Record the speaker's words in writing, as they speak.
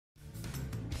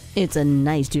It's a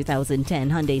nice 2010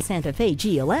 Hyundai Santa Fe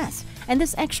GLS, and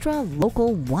this extra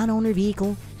local one-owner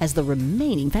vehicle has the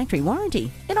remaining factory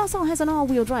warranty. It also has an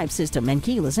all-wheel drive system and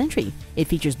keyless entry. It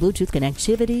features Bluetooth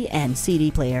connectivity and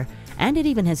CD player, and it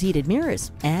even has heated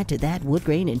mirrors. Add to that wood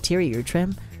grain interior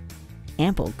trim,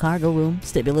 ample cargo room,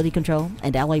 stability control,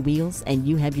 and alloy wheels, and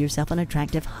you have yourself an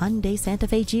attractive Hyundai Santa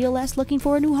Fe GLS looking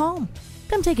for a new home.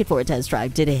 Come take it for a test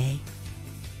drive today.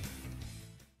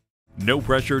 No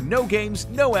pressure, no games,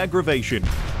 no aggravation.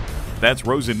 That's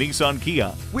Rosen Nissan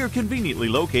Kia. We're conveniently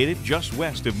located just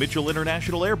west of Mitchell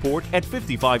International Airport at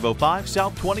 5505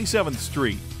 South 27th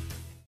Street.